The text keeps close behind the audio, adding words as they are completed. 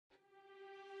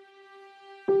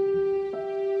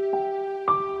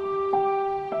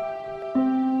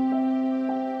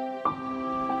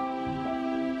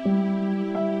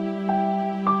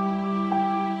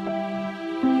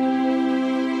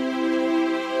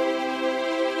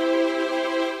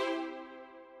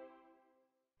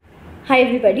Hi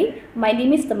everybody, my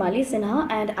name is Tamali Sinha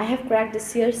and I have cracked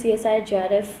this year CSIR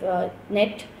JRF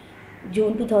NET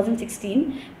June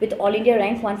 2016 with All India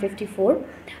rank 154.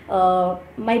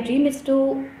 My dream is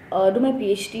to do my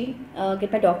PhD,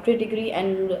 get my doctorate degree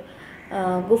and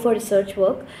go for research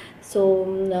work.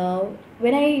 So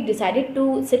when I decided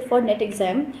to sit for NET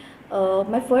exam,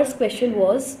 my first question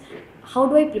was, how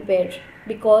do I prepare?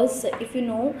 Because if you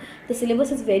know, the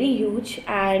syllabus is very huge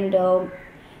and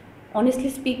honestly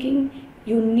speaking,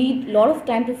 you need a lot of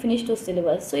time to finish those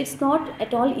syllabus, so it's not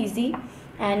at all easy.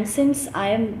 And since I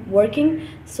am working,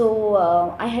 so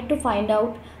I had to find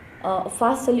out a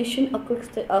fast solution, a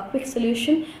quick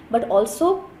solution, but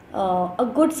also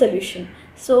a good solution.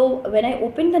 So when I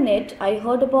opened the net, I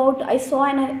saw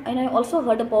and I also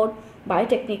heard about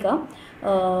BioTecNika.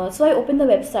 So I opened the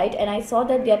website and I saw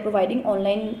that they are providing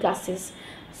online classes.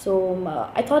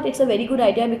 So I thought it's a very good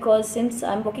idea, because since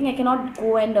I'm working, I cannot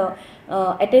go and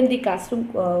attend the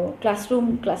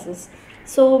classroom classes.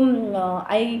 So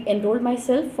I enrolled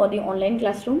myself for the online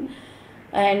classroom,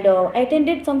 and I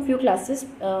attended some few classes,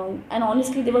 and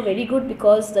honestly they were very good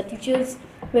because the teachers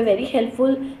were very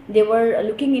helpful. They were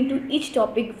looking into each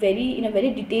topic in a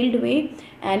very detailed way,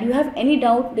 and you have any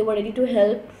doubt, they were ready to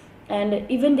help. And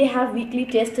even they have weekly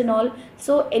tests and all,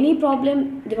 so any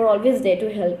problem they were always there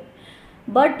to help.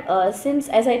 But since,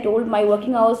 as I told, my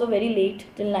working hours were very late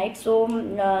till night, so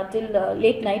till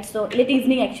late night, so late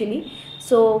evening actually,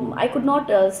 so I could not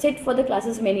sit for the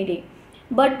classes many days.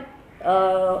 But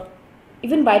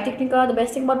even BioTecNika, the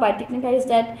best thing about BioTecNika is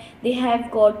that they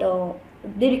have got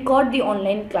they record the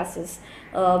online classes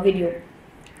video.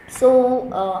 So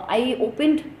I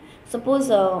opened, suppose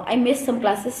I missed some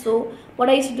classes, so what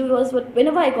I used to do was,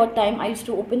 whenever I got time, I used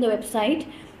to open the website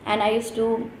and I used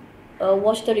to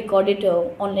watch the recorded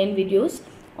online videos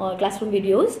or classroom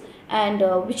videos, and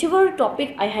whichever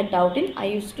topic I had doubt in, I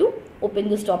used to open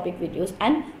this topic videos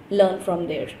and learn from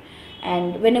there.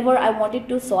 And whenever I wanted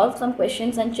to solve some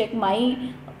questions and check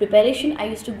my preparation, I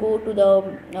used to go to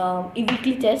the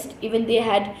weekly test. Even they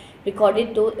had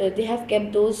recorded those, they have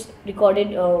kept those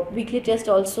recorded weekly test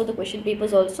also, the question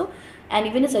papers also, and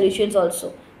even the solutions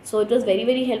also. So it was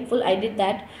very helpful. I did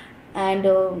that. And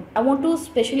I want to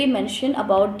specially mention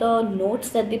about the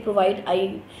notes that they provide.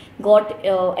 I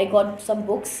got some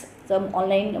books, some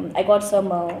online, I got some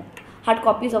hard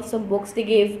copies of some books. They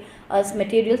gave us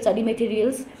materials, study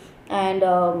materials, and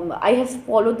I have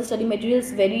followed the study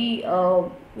materials very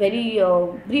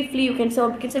briefly, you can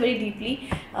say very deeply.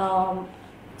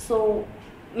 So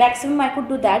maximum I could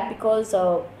do that, because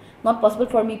not possible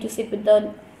for me to sit with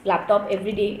the laptop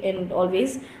every day and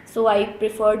always. So I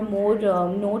preferred more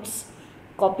notes,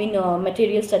 copying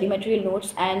study material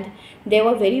notes, and they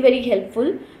were very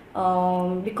helpful,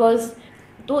 because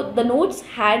the notes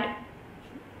had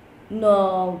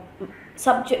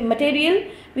subject material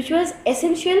which was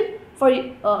essential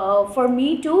for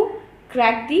me to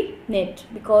crack the net,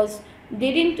 because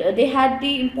they had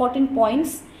the important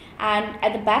points, and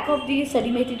at the back of the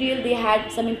study material they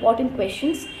had some important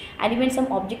questions and even some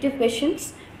objective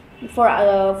questions for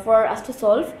us to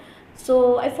solve.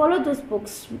 So I followed those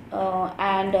books,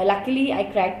 and luckily I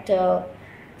cracked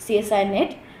CSI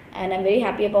net, and I'm very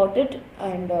happy about it.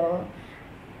 And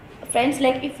friends,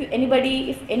 like, if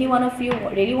any one of you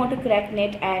really want to crack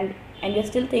net and you're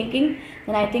still thinking,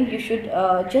 then I think you should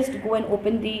just go and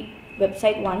open the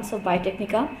website once of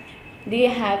BioTecNika. They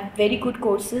have very good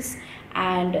courses,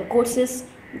 and courses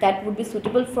that would be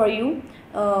suitable for you,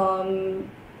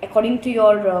 according to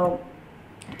your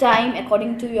time,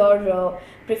 according to your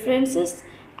preferences.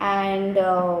 And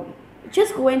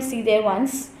just go and see there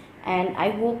once, and I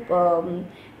hope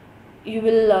you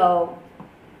will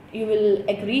you will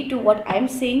agree to what I'm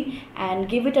saying and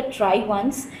give it a try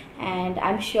once. And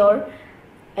I'm sure,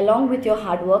 along with your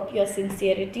hard work, your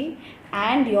sincerity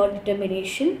and your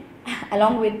determination,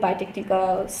 along with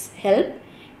BioTecNika's help,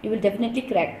 you will definitely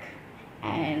crack.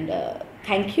 And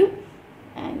thank you,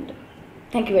 and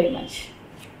thank you very much.